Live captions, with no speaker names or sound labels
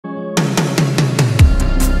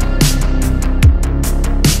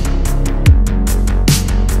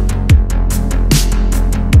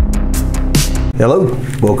Hello,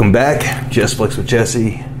 welcome back. Just Flicks with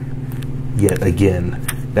Jesse, yet again.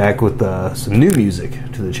 Back with some new music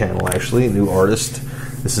to the channel, actually, a new artist.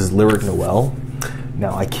 This is Lyric Noel.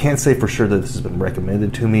 Now, I can't say for sure that this has been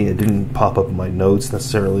recommended to me. It didn't pop up in my notes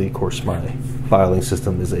necessarily. Of course, my filing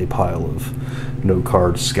system is a pile of note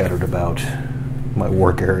cards scattered about my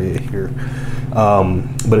work area here.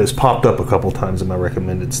 But it's popped up a couple times in my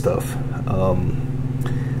recommended stuff.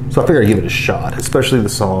 So I figured I'd give it a shot, especially the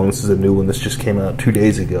song. This is a new one. This just came out 2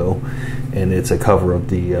 days ago, and it's a cover of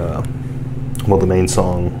the main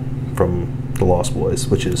song from The Lost Boys,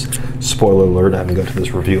 which is, spoiler alert, I haven't got to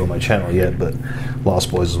this review on my channel yet, but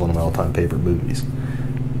Lost Boys is one of my all-time favorite movies.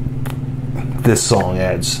 This song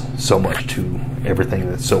adds so much to everything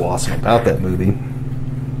that's so awesome about that movie.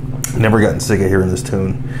 Never gotten sick of hearing this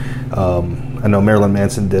tune. I know Marilyn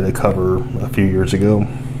Manson did a cover a few years ago.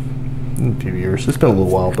 It's been a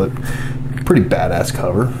little while, but pretty badass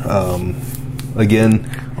cover. Again,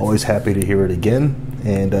 always happy to hear it again,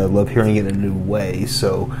 and love hearing it in a new way.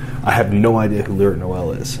 So I have no idea who Lyric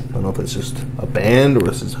Noel is. I don't know if it's just a band or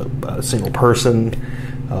this is a single person.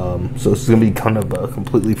 So it's going to be kind of a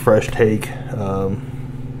completely fresh take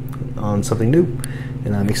on something new,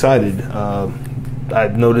 and I'm excited.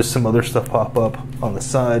 I've noticed some other stuff pop up on the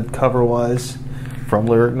side cover-wise from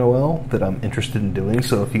Lyric Noel that I'm interested in doing,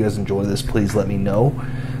 so if you guys enjoy this, please let me know.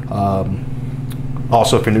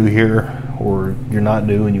 Also, if you're new here or you're not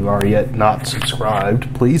new and you are yet not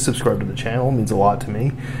subscribed, please subscribe to the channel. It means a lot to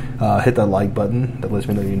me. Hit that like button. That lets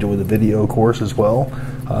me know you enjoy the video, of course, as well.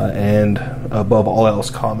 And above all else,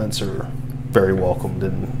 comments are very welcomed,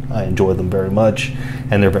 and I enjoy them very much,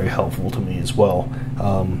 and they're very helpful to me as well.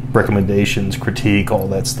 Recommendations, critique, all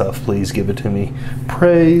that stuff, please give it to me.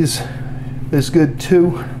 Praise is good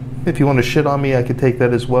too. If you want to shit on me, I could take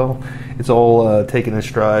that as well. It's all taken in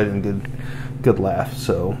stride and good laugh.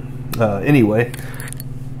 So anyway,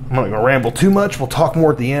 I'm not gonna ramble too much. We'll talk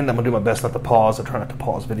more at the end. I'm gonna do my best not to pause. I try not to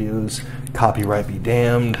pause videos. Copyright be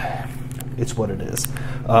damned. It's what it is.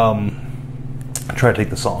 I try to take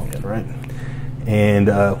the song in, right? And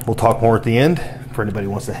we'll talk more at the end for anybody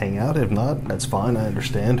who wants to hang out. If not, that's fine. I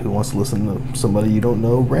understand. Who wants to listen to somebody you don't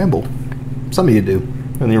know ramble? Some of you do,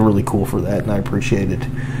 and you're really cool for that, and I appreciate it.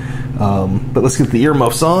 But let's get the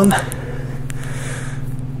earmuffs on.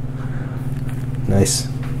 Nice,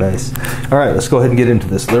 nice. All right, let's go ahead and get into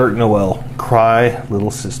this. Lyric Noel, Cry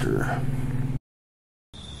Little Sister.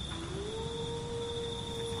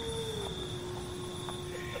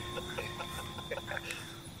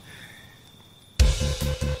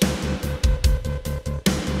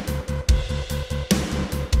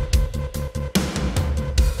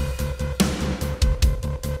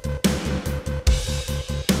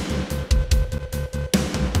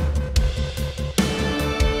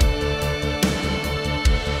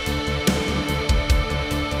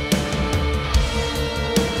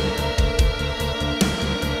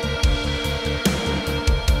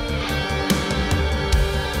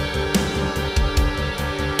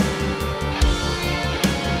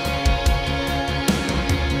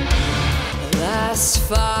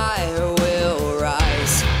 Fire will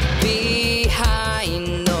rise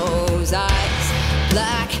behind those eyes.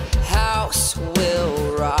 Black house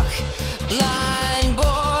will rock. Blind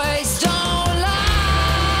boys don't lie.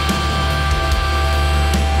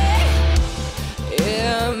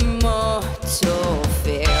 Immortal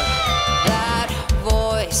fear. That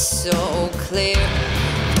voice so clear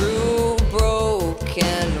through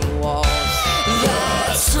broken walls.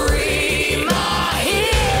 That scream I hear.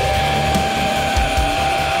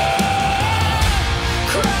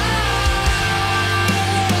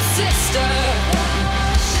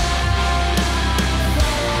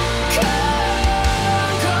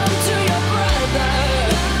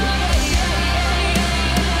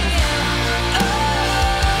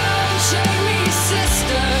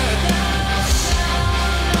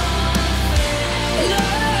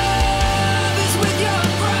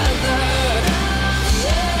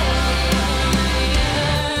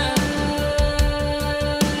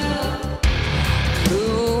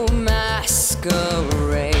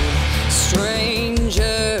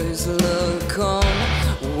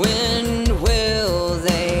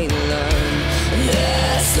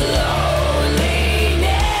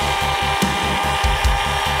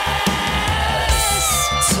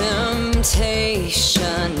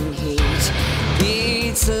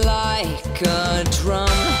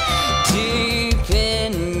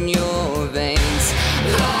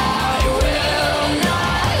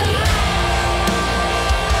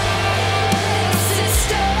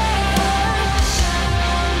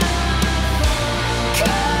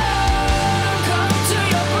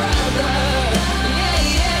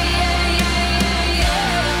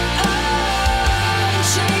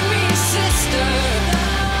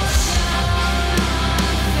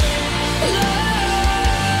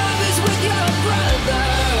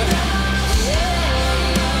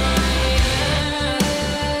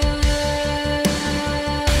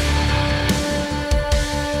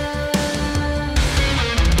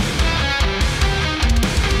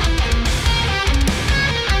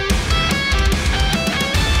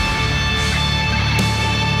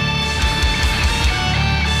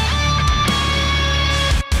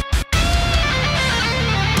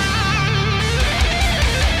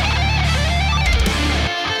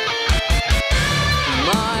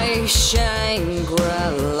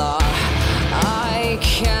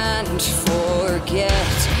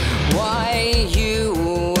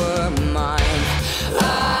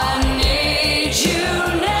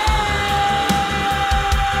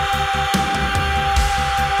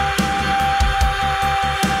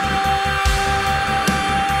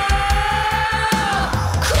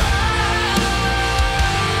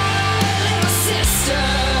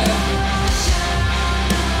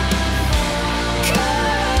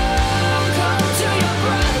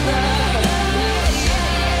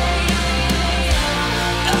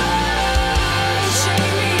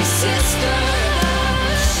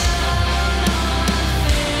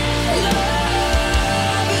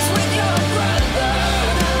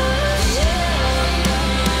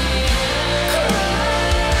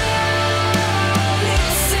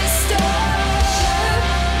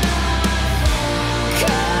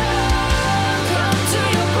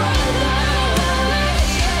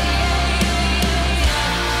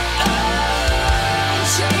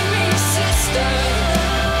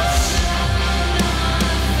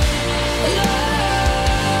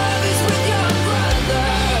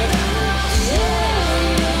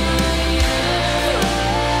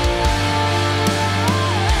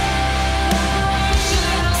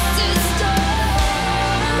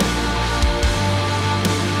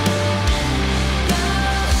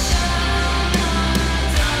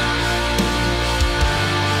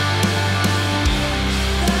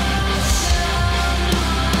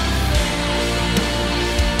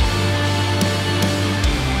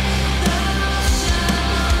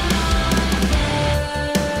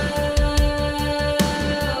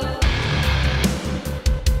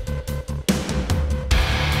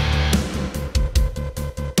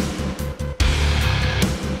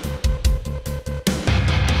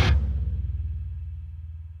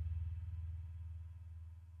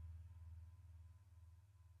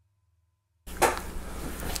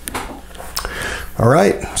 All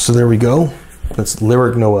right, so there we go. That's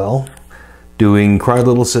Lyric Noel doing Cry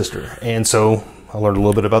Little Sister. And so I learned a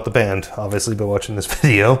little bit about the band, obviously, by watching this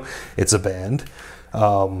video. It's a band.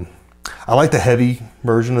 I like the heavy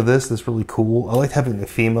version of this. That's really cool. I like having a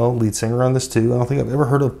female lead singer on this too. I don't think I've ever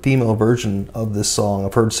heard a female version of this song.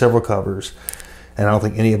 I've heard several covers, and I don't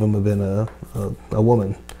think any of them have been a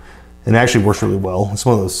woman. And it actually works really well. It's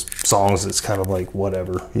one of those songs that's kind of like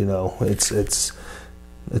whatever, you know.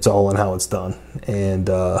 It's all in how it's done, and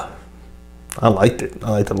I liked it.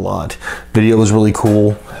 I liked it a lot. Video was really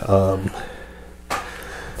cool. Of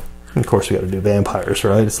course, we got to do vampires,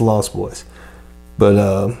 right? It's the Lost Boys, but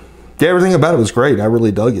yeah, everything about it was great. I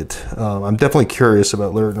really dug it. I'm definitely curious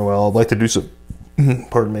about Lyric Noel. I'd like to do some.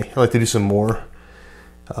 Pardon me. I'd like to do some more.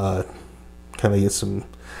 Kind of get some.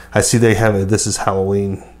 I see they have a "This Is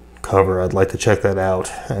Halloween" cover. I'd like to check that out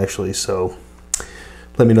actually. So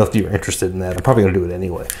let me know if you're interested in that. I'm probably gonna do it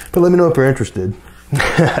anyway, but let me know if you're interested.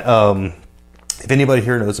 If anybody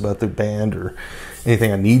here knows about the band or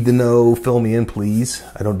anything I need to know, fill me in, please.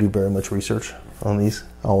 I don't do very much research on these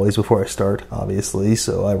always before I start, obviously,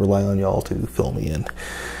 so I rely on y'all to fill me in.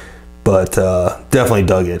 But definitely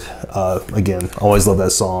dug it. Again, always love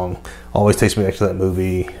that song. Always takes me back to that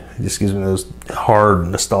movie. It just gives me those hard,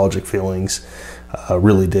 nostalgic feelings.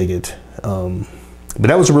 Really dig it. But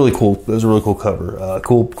that was a really cool. That was a really cool cover.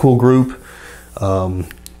 Cool group.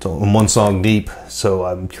 So I'm one song deep, so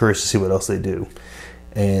I'm curious to see what else they do.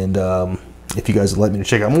 And if you guys would like me to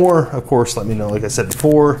check out more, of course, let me know. Like I said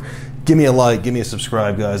before, give me a like, give me a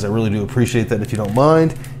subscribe, guys. I really do appreciate that if you don't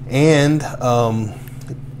mind. And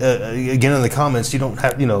again, in the comments, you don't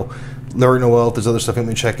have, you know, Lyric Noel, if there's other stuff you want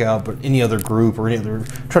me to check out, but any other group or any other,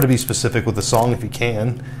 try to be specific with the song if you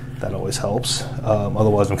can. That always helps.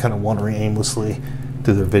 Otherwise, I'm kind of wandering aimlessly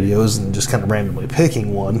through their videos and just kind of randomly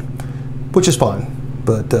picking one, which is fine.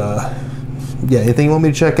 But yeah, anything you want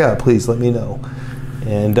me to check out, please let me know.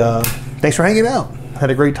 And thanks for hanging out.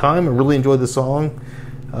 Had a great time. I really enjoyed the song.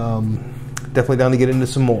 Definitely down to get into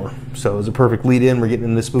some more. So it was a perfect lead in. We're getting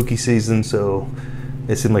into spooky season, so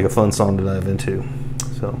it seemed like a fun song to dive into.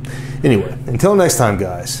 So anyway, until next time,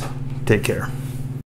 guys, take care.